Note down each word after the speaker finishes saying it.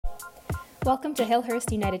Welcome to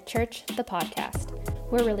Hillhurst United Church, the podcast.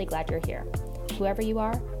 We're really glad you're here. Whoever you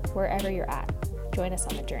are, wherever you're at, join us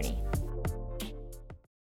on the journey.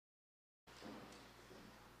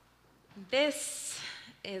 This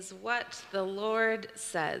is what the Lord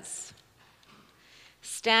says.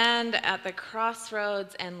 Stand at the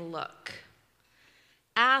crossroads and look.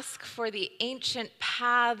 Ask for the ancient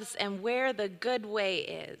paths and where the good way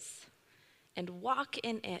is, and walk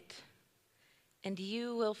in it, and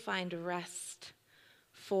you will find rest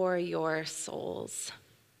for your souls.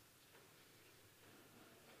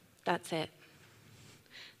 That's it.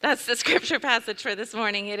 That's the scripture passage for this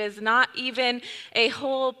morning. It is not even a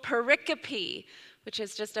whole pericope, which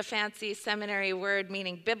is just a fancy seminary word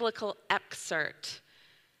meaning biblical excerpt.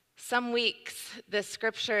 Some weeks, the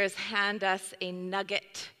scriptures hand us a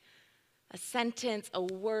nugget, a sentence, a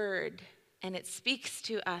word, and it speaks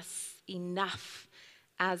to us enough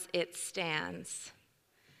as it stands.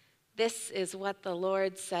 This is what the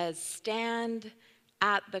Lord says: stand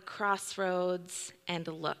at the crossroads and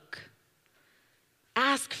look.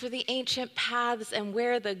 Ask for the ancient paths and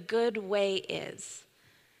where the good way is,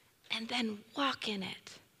 and then walk in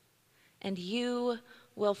it, and you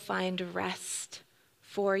will find rest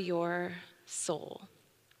for your soul.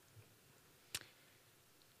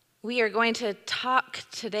 We are going to talk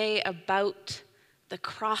today about the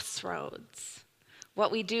crossroads. What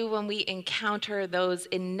we do when we encounter those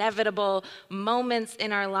inevitable moments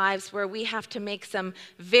in our lives where we have to make some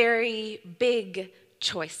very big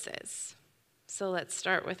choices. So let's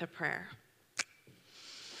start with a prayer.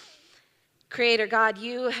 Creator God,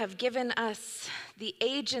 you have given us the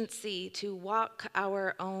agency to walk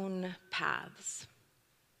our own paths.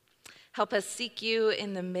 Help us seek you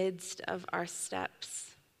in the midst of our steps.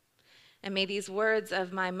 And may these words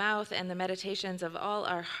of my mouth and the meditations of all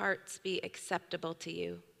our hearts be acceptable to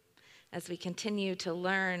you as we continue to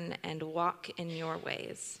learn and walk in your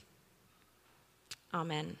ways.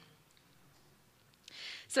 Amen.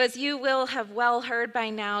 So as you will have well heard by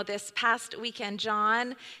now, this past weekend,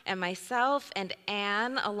 John and myself and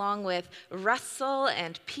Anne, along with Russell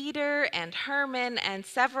and Peter and Herman and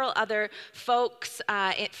several other folks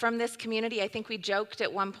from this community, I think we joked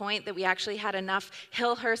at one point that we actually had enough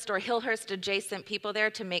Hillhurst or Hillhurst adjacent people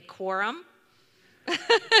there to make quorum.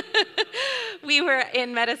 We were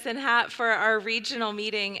in Medicine Hat for our regional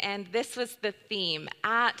meeting, and this was the theme: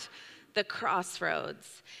 at the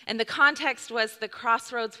crossroads. And the context was the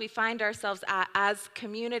crossroads we find ourselves at as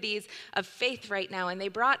communities of faith right now. And they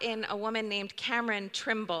brought in a woman named Cameron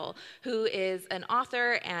Trimble, who is an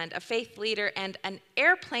author and a faith leader and an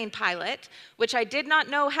airplane pilot, which I did not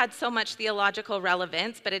know had so much theological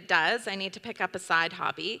relevance, but it does. I need to pick up a side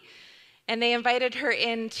hobby. And they invited her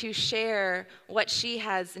in to share what she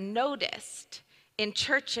has noticed in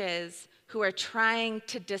churches who are trying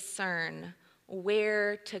to discern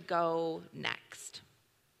where to go next.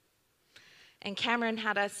 And Cameron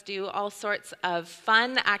had us do all sorts of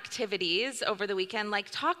fun activities over the weekend, like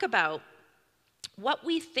talk about what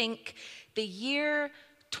we think the year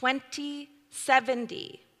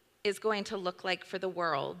 2070 is going to look like for the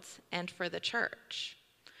world and for the church.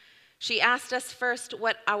 She asked us first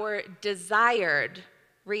what our desired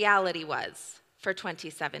reality was for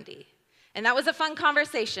 2070. And that was a fun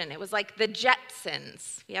conversation. It was like the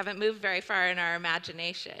Jetsons. We haven't moved very far in our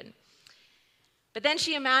imagination. But then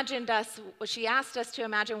she asked us to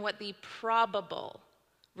imagine what the probable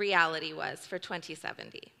reality was for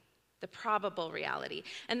 2070. The probable reality.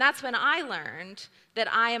 And that's when I learned that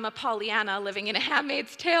I am a Pollyanna living in a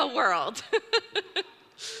Handmaid's Tale world.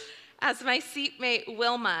 As my seatmate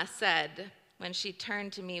Wilma said when she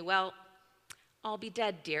turned to me, "Well, I'll be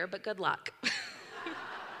dead, dear, but good luck."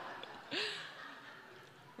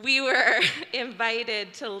 We were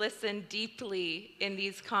invited to listen deeply in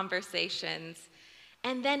these conversations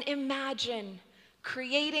and then imagine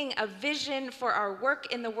creating a vision for our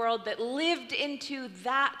work in the world that lived into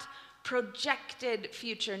that projected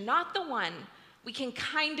future, not the one we can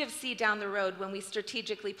kind of see down the road when we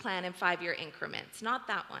strategically plan in 5-year increments, not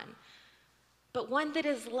that one, but one that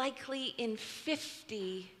is likely in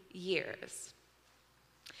 50 years.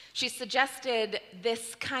 She suggested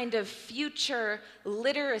this kind of future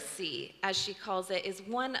literacy, as she calls it, is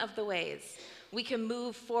one of the ways we can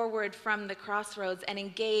move forward from the crossroads and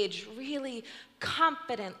engage really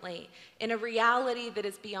confidently in a reality that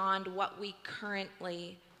is beyond what we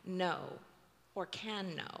currently know or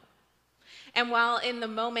can know. And while in the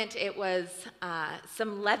moment it was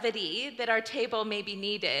some levity that our table maybe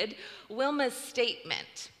needed, Wilma's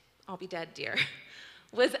statement, "I'll be dead, dear,"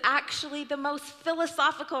 was actually the most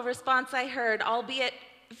philosophical response I heard, albeit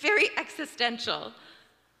very existential.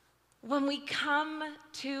 When we come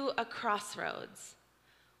to a crossroads,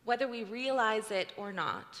 whether we realize it or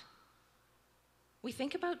not, we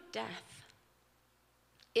think about death.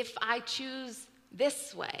 If I choose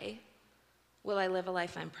this way, will I live a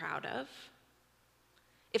life I'm proud of?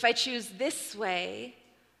 If I choose this way,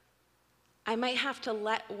 I might have to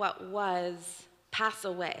let what was pass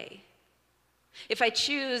away. If I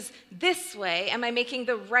choose this way, am I making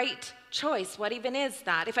the right choice? What even is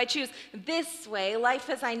that? If I choose this way, life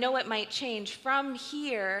as I know it might change. From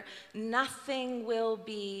here, nothing will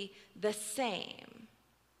be the same.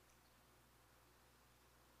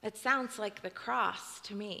 It sounds like the cross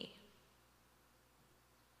to me.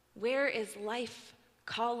 Where is life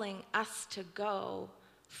calling us to go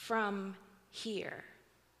from here?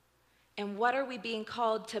 And what are we being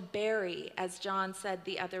called to bury, as John said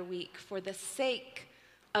the other week, for the sake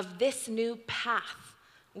of this new path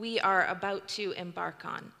we are about to embark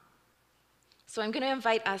on? So I'm going to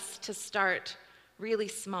invite us to start really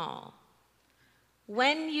small.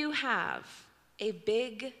 When you have a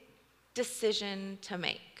big decision to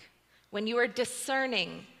make, when you are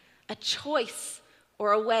discerning a choice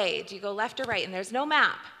or a way, do you go left or right, and there's no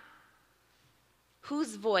map,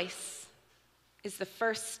 whose voice is the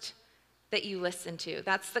first that you listen to?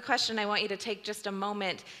 That's the question I want you to take just a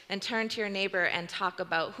moment and turn to your neighbor and talk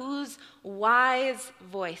about. Whose wise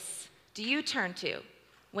voice do you turn to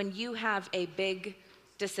when you have a big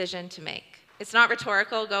decision to make? It's not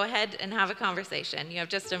rhetorical. Go ahead and have a conversation. You have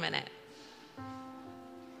just a minute.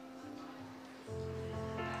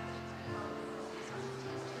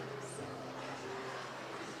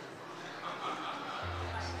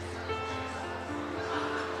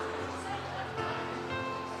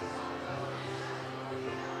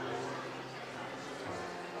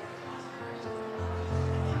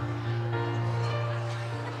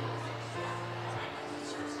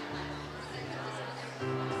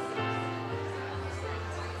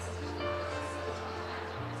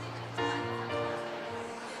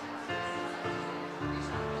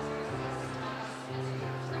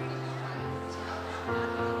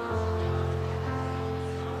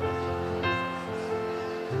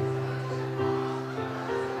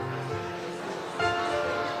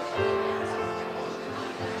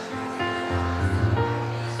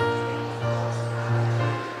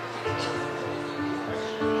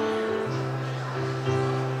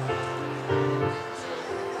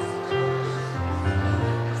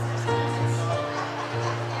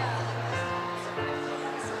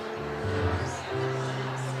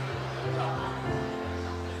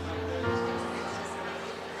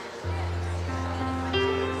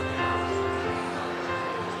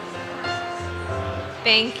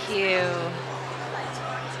 Thank you.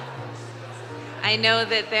 I know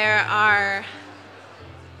that there are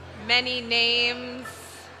many names,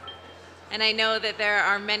 and I know that there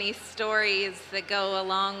are many stories that go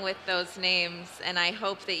along with those names, and I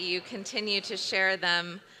hope that you continue to share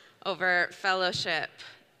them over fellowship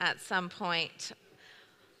at some point.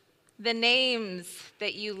 The names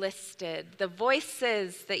that you listed, the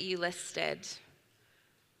voices that you listed,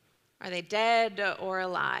 are they dead or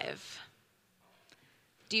alive?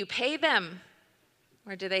 Do you pay them,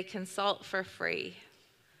 or do they consult for free?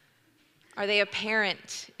 Are they a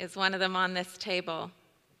parent? Is one of them on this table?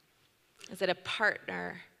 Is it a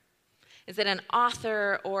partner? Is it an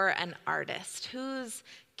author or an artist? Whose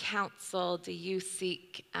counsel do you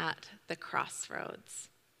seek at the crossroads?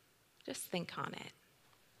 Just think on it.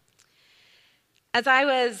 As I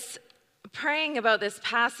was praying about this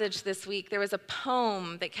passage this week, there was a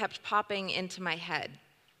poem that kept popping into my head.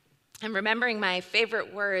 And remembering my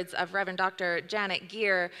favorite words of Reverend Dr. Janet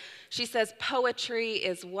Geer, she says, "Poetry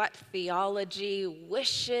is what theology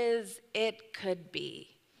wishes it could be."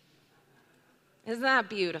 Isn't that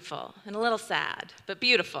beautiful? And a little sad, but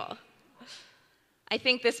beautiful. I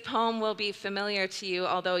think this poem will be familiar to you,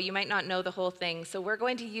 although you might not know the whole thing. So we're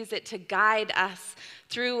going to use it to guide us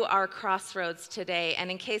through our crossroads today. And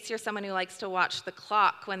in case you're someone who likes to watch the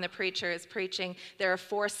clock when the preacher is preaching, there are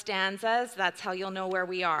 4 stanzas. That's how you'll know where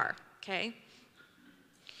we are. Okay?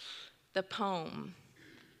 The poem.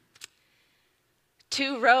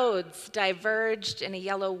 2 roads diverged in a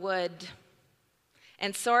yellow wood,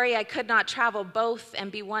 and sorry I could not travel both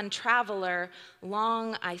and be one traveler.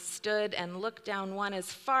 Long I stood and looked down one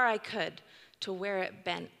as far I could to where it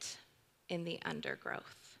bent in the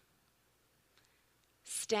undergrowth.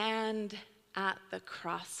 Stand at the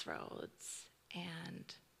crossroads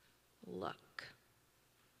and look.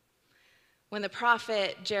 When the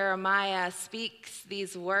prophet Jeremiah speaks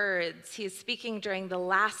these words, he is speaking during the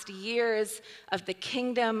last years of the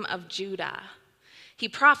kingdom of Judah. He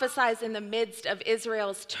prophesies in the midst of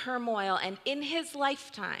Israel's turmoil, and in his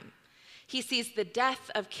lifetime, He sees the death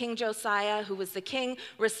of King Josiah, who was the king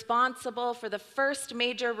responsible for the first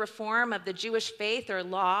major reform of the Jewish faith or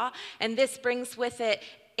law, and this brings with it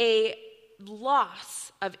a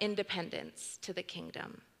loss of independence to the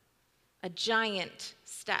kingdom, a giant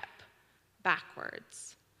step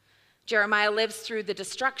backwards. Jeremiah lives through the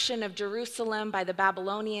destruction of Jerusalem by the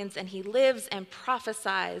Babylonians, and he lives and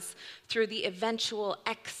prophesies through the eventual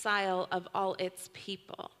exile of all its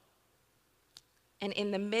people. And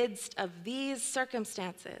in the midst of these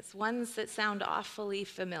circumstances, ones that sound awfully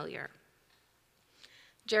familiar,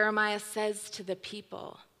 Jeremiah says to the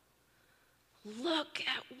people, "Look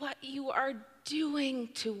at what you are doing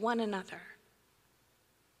to one another.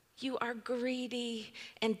 You are greedy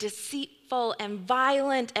and deceitful and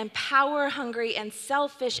violent and power-hungry and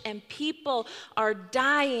selfish, and people are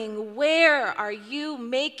dying. Where are you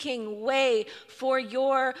making way for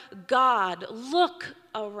your God? Look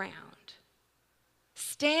around.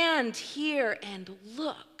 Stand here and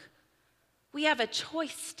look. We have a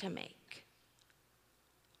choice to make.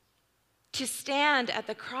 To stand at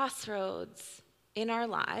the crossroads in our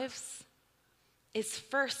lives is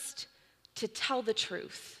first to tell the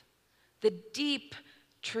truth. The deep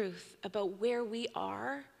truth about where we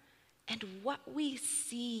are and what we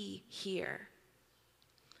see here.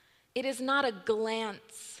 It is not a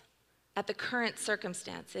glance at the current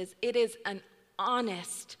circumstances. It is an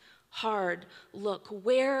honest, hard look.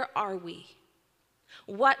 Where are we?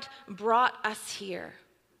 What brought us here?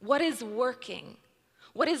 What is working?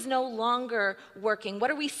 What is no longer working?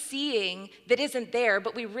 What are we seeing that isn't there,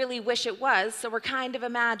 but we really wish it was, so we're kind of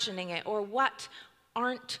imagining it? Or what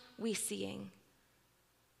aren't we seeing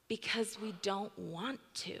because we don't want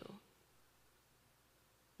to?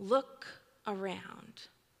 Look around.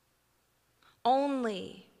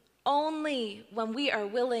 Only when we are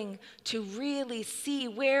willing to really see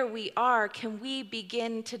where we are can we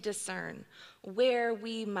begin to discern where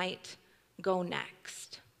we might go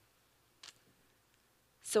next.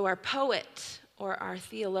 So our poet, or our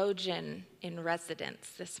theologian in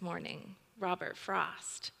residence this morning, Robert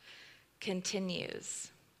Frost,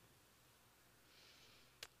 continues.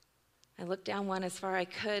 I looked down one as far I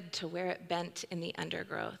could to where it bent in the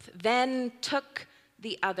undergrowth, then took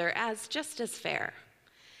the other as just as fair,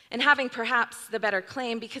 and having perhaps the better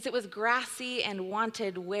claim because it was grassy and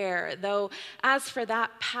wanted wear, though as for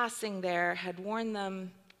that passing there had worn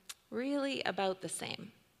them really about the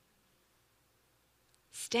same.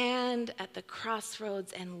 Stand at the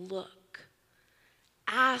crossroads and look.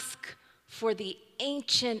 Ask for the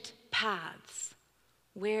ancient paths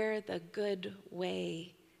where the good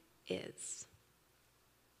way is.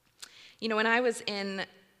 You know, when I was in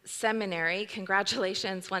seminary,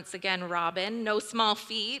 congratulations once again, Robin, no small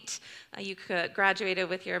feat. You graduated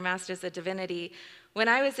with your Master's of Divinity. When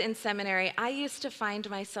I was in seminary, I used to find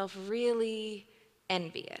myself really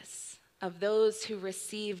envious of those who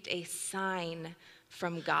received a sign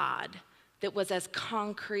from God that was as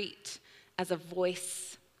concrete as a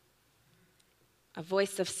voice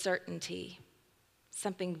of certainty,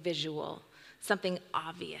 something visual, something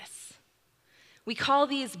obvious. We call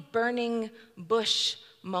these burning bush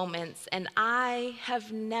moments, and I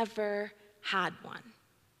have never had one.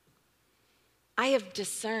 I have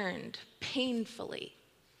discerned painfully,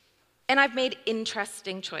 and I've made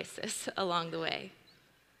interesting choices along the way.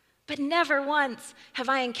 But never once have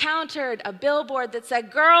I encountered a billboard that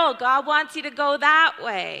said, "Girl, God wants you to go that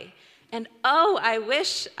way." And oh, I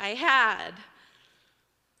wish I had.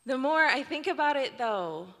 The more I think about it,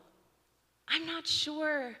 though, I'm not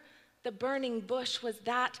sure the burning bush was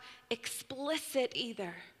that explicit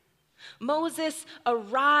either. Moses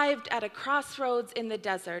arrived at a crossroads in the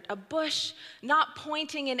desert, a bush not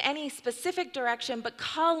pointing in any specific direction, but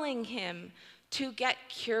calling him to get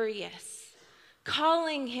curious.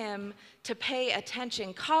 Calling him to pay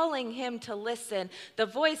attention, calling him to listen. The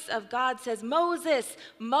voice of God says, "Moses,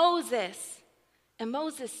 Moses." And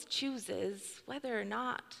Moses chooses whether or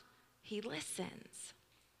not he listens.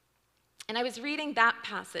 And I was reading that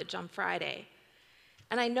passage on Friday,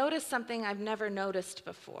 and I noticed something I've never noticed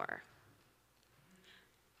before.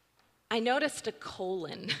 I noticed a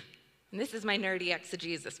colon. And this is my nerdy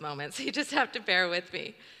exegesis moment, so you just have to bear with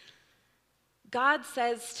me. God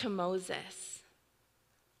says to Moses,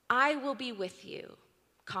 "I will be with you,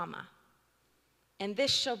 comma, and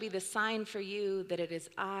this shall be the sign for you that it is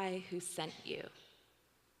I who sent you."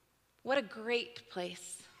 What a great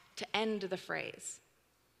place to end the phrase.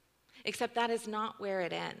 Except that is not where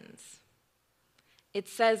it ends. It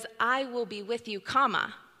says, "I will be with you,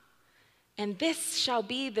 comma, and this shall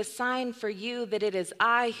be the sign for you that it is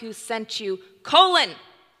I who sent you, colon.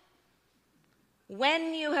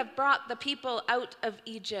 When you have brought the people out of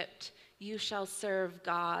Egypt, you shall serve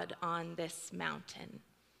God on this mountain.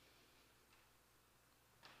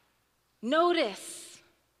 Notice,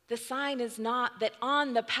 the sign is not that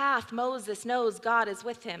on the path Moses knows God is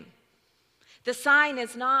with him. The sign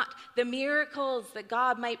is not the miracles that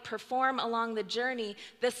God might perform along the journey.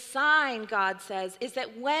 The sign, God says, is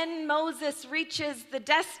that when Moses reaches the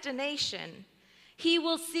destination, he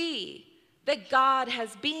will see that God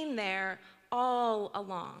has been there all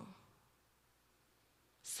along.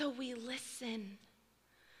 So we listen.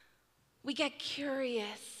 We get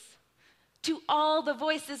curious to all the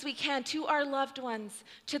voices we can, to our loved ones,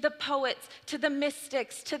 to the poets, to the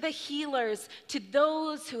mystics, to the healers, to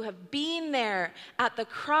those who have been there at the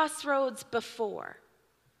crossroads before.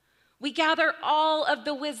 We gather all of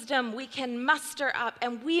the wisdom we can muster up,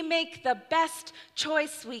 and we make the best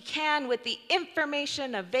choice we can with the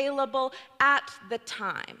information available at the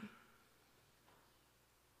time.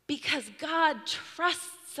 Because God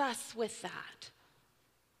trusts us with that.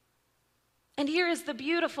 And here is the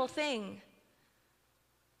beautiful thing.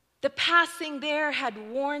 The passing there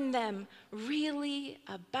had warned them really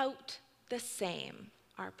about the same,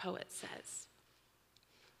 our poet says.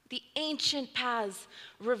 The ancient paths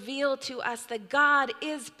reveal to us that God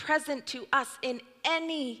is present to us in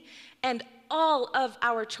any and all of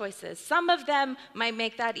our choices. Some of them might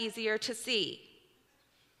make that easier to see.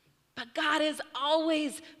 But God is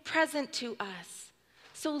always present to us.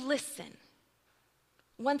 So listen.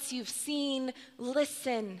 Once you've seen,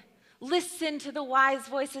 listen. Listen to the wise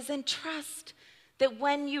voices and trust that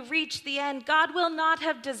when you reach the end, God will not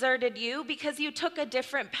have deserted you because you took a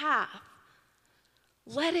different path.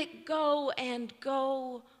 Let it go and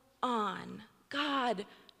go on. God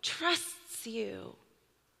trusts you.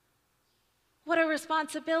 What a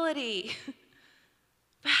responsibility.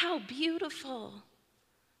 But how beautiful.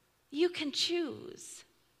 You can choose.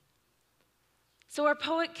 So our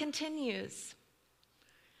poet continues.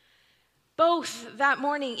 Both that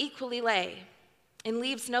morning equally lay, in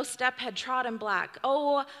leaves no step had trodden black.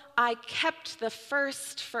 Oh, I kept the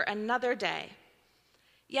first for another day,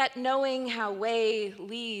 yet knowing how way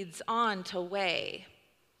leads on to way,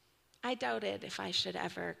 I doubted if I should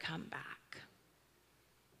ever come back.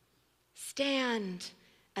 Stand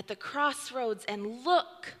at the crossroads and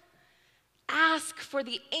look. Ask for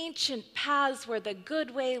the ancient paths where the good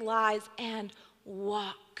way lies and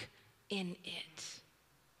walk in it.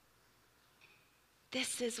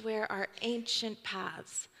 This is where our ancient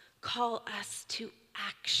paths call us to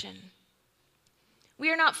action. We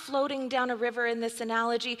are not floating down a river in this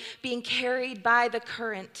analogy, being carried by the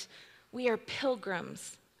current. We are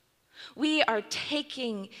pilgrims. We are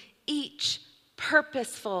taking each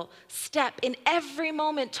purposeful step in every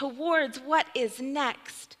moment towards what is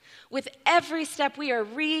next. With every step, we are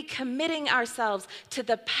recommitting ourselves to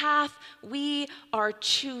the path we are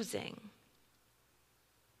choosing.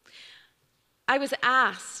 I was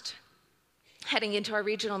asked, heading into our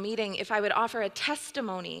regional meeting, if I would offer a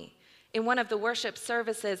testimony in one of the worship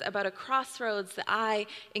services about a crossroads that I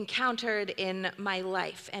encountered in my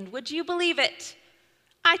life. And would you believe it?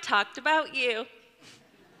 I talked about you.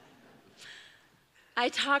 I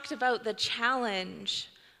talked about the challenge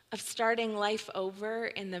of starting life over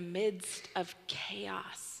in the midst of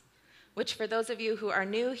chaos, which for those of you who are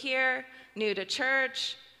new here, new to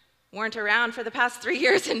church, weren't around for the past 3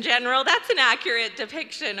 years in general, that's an accurate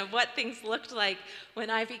depiction of what things looked like when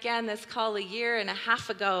I began this call 1.5 years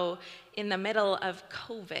ago in the middle of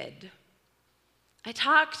COVID. I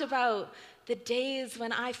talked about the days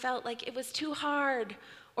when I felt like it was too hard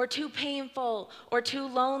or too painful or too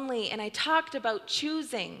lonely, and I talked about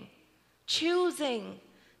choosing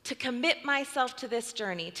to commit myself to this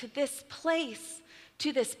journey, to this place,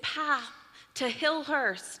 to this path, to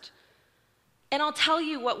Hillhurst. And I'll tell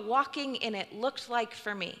you what walking in it looked like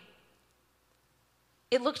for me.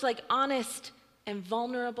 It looked like honest and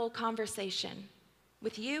vulnerable conversation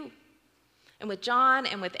with you and with John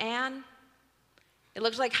and with Anne. It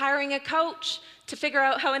looked like hiring a coach to figure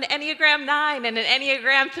out how an Enneagram 9 and an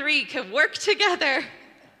Enneagram 3 could work together.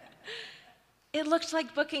 It looked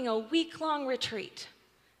like booking a week-long retreat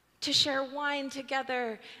to share wine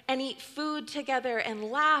together and eat food together and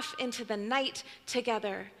laugh into the night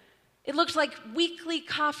together. It looked like weekly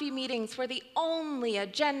coffee meetings where the only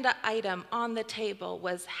agenda item on the table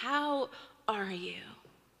was, how are you?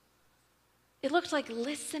 It looked like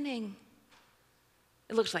listening.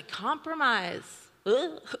 It looked like compromise.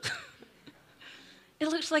 Ugh. It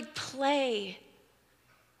looked like play.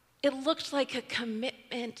 It looked like a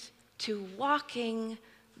commitment to walking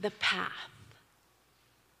the path.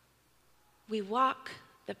 We walk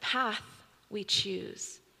the path we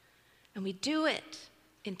choose, and we do it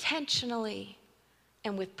intentionally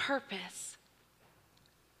and with purpose.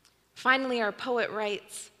 Finally, our poet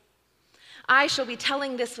writes, I shall be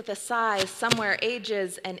telling this with a sigh somewhere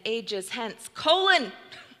ages and ages hence, :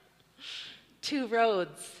 2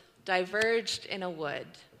 roads diverged in a wood,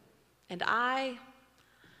 and I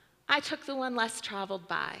took the one less traveled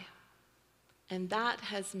by, and that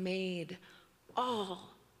has made all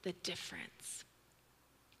the difference.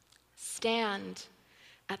 Stand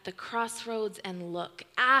at the crossroads and look.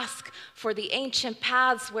 Ask for the ancient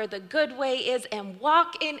paths where the good way is and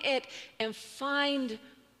walk in it and find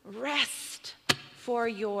rest for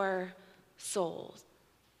your souls.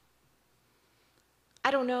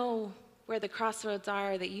 I don't know where the crossroads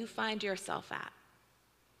are that you find yourself at.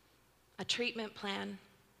 A treatment plan,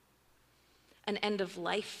 an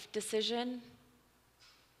end-of-life decision,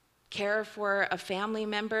 care for a family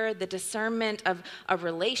member, the discernment of a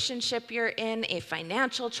relationship you're in, a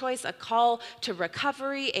financial choice, a call to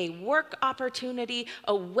recovery, a work opportunity,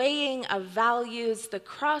 a weighing of values. The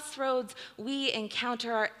crossroads we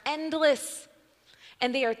encounter are endless,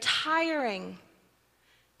 and they are tiring,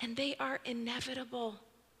 and they are inevitable.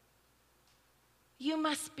 You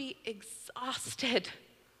must be exhausted.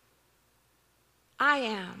 I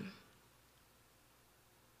am.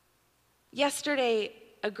 Yesterday,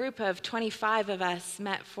 a group of 25 of us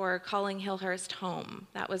met for Calling Hillhurst Home.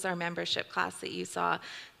 That was our membership class that you saw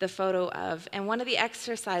the photo of. And one of the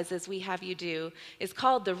exercises we have you do is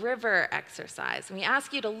called the river exercise. And we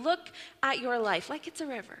ask you to look at your life like it's a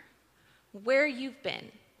river, where you've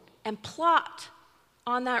been, and plot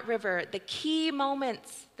on that river the key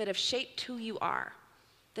moments that have shaped who you are,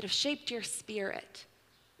 that have shaped your spirit.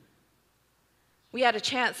 We had a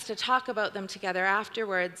chance to talk about them together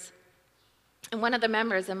afterwards. And one of the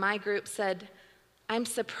members in my group said, I'm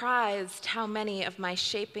surprised how many of my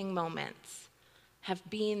shaping moments have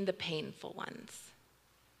been the painful ones,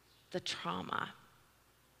 the trauma.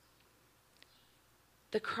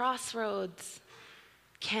 The crossroads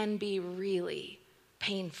can be really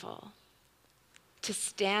painful. To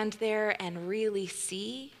stand there and really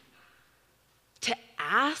see, to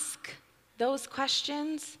ask those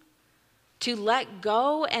questions, to let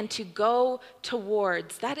go and to go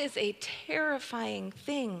towards. That is a terrifying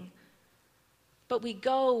thing. But we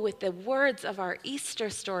go with the words of our Easter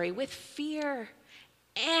story, with fear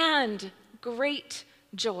and great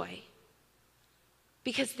joy.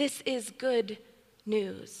 Because this is good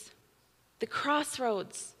news. The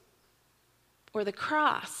crossroads, or the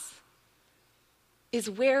cross, is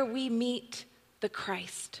where we meet the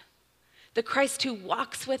Christ. The Christ who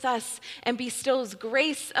walks with us and bestows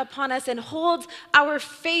grace upon us and holds our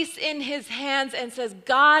face in his hands and says,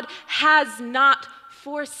 God has not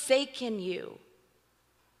forsaken you.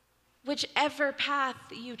 Whichever path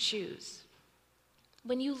you choose.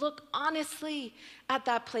 When you look honestly at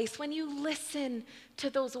that place, when you listen to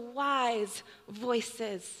those wise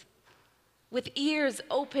voices with ears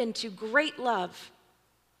open to great love,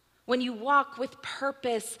 when you walk with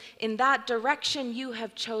purpose in that direction you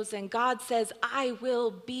have chosen, God says, I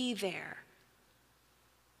will be there.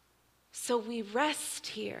 So we rest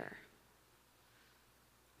here.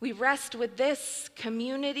 We rest with this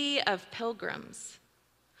community of pilgrims,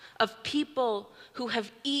 of people who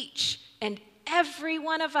have each and every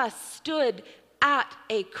one of us stood at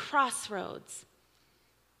a crossroads.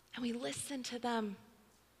 And we listen to them,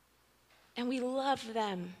 and we love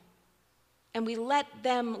them. And we let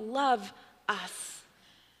them love us.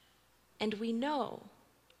 And we know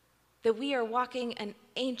that we are walking an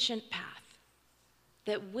ancient path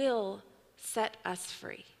that will set us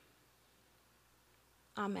free.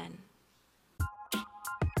 Amen.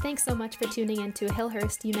 Thanks so much for tuning in to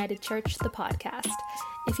Hillhurst United Church, the podcast.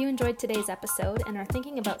 If you enjoyed today's episode and are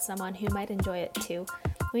thinking about someone who might enjoy it too,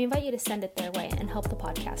 we invite you to send it their way and help the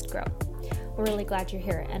podcast grow. We're really glad you're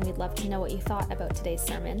here, and we'd love to know what you thought about today's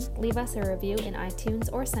sermon. Leave us a review in iTunes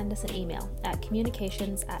or send us an email at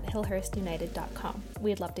communications@hillhurstunited.com.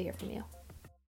 We'd love to hear from you.